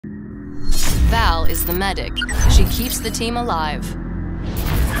Val is the medic. She keeps the team alive.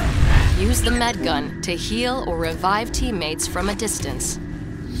 Use the med gun to heal or revive teammates from a distance.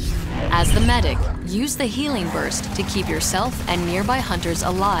 As the medic, use the healing burst to keep yourself and nearby hunters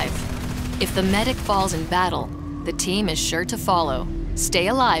alive. If the medic falls in battle, the team is sure to follow. Stay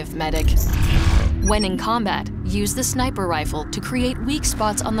alive, medic. When in combat, use the sniper rifle to create weak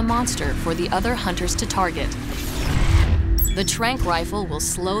spots on the monster for the other hunters to target. The tranq rifle will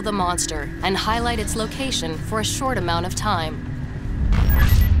slow the monster and highlight its location for a short amount of time.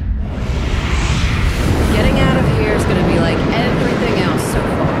 Getting out of here is gonna be like everything else so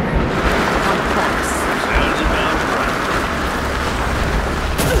far. Complex. Sounds about right.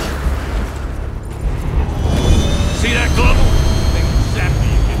 See that global? Think exactly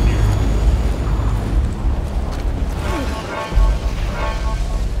you can do.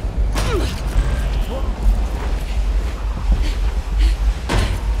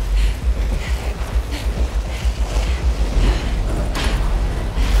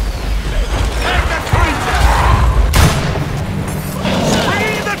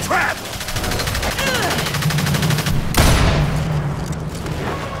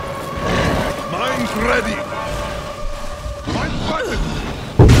 Ready! One button!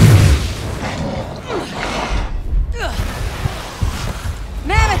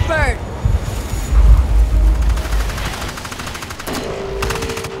 Mammoth bird!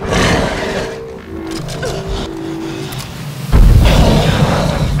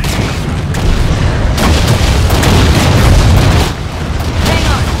 Hang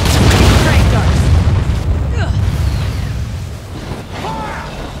on! Train guards!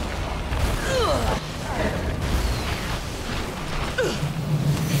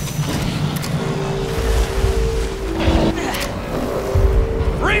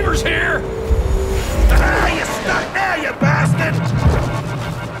 Reaver's here! Ah, you stuck now, you bastard!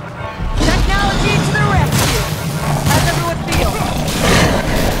 Technology to the rescue! How's everyone feel?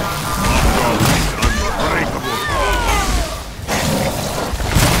 Unbreakable!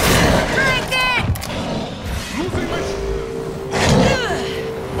 Drink it! Losing mission!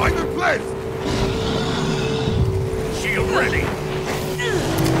 Find the place! Shield ready.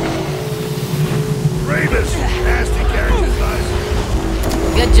 Ravens! Nasty characters, guys.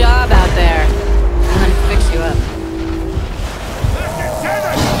 Good job out there. I'm gonna fix you up.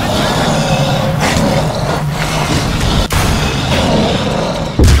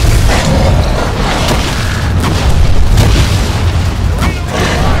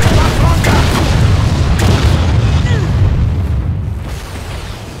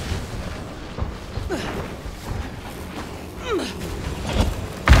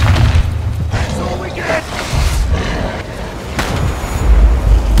 That's all we get!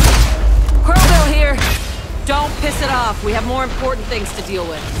 Crowville here. Don't piss it off. We have more important things to deal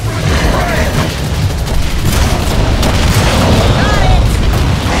with. Got it!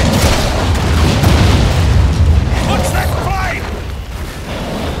 What's that fight?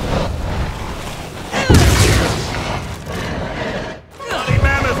 Bloody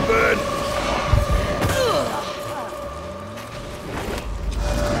mammoth bird!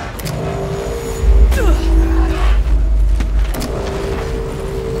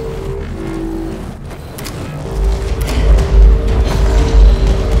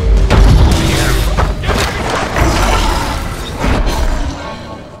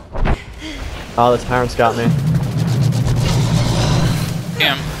 Oh, the tyrant's got me.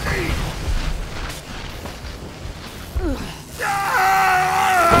 Damn.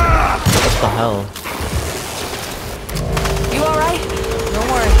 What the hell? You alright? Don't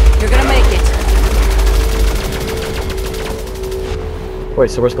worry. You're gonna make it. Wait,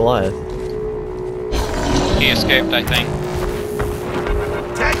 so where's Goliath? He escaped, I think.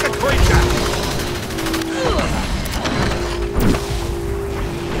 Take the creature!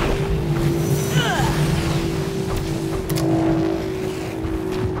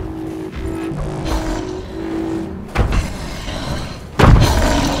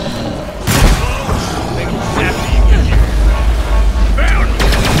 Think exactly you can do. Found!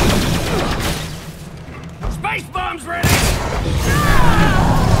 Space bombs ready!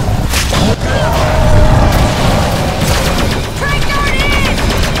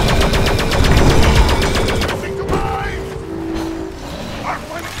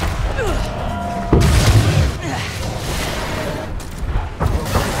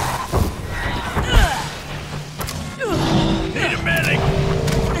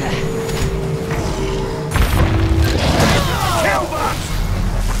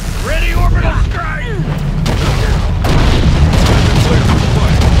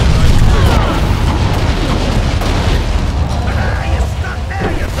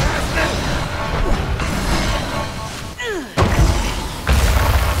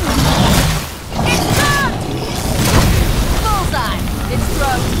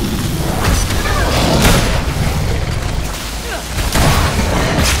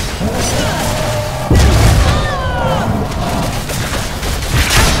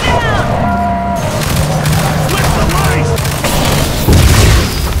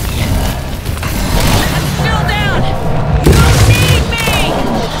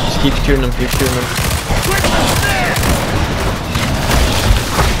 Keep shooting them, keep shooting them.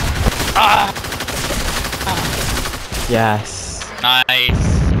 Ah! Yes.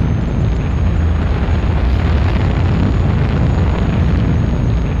 Nice.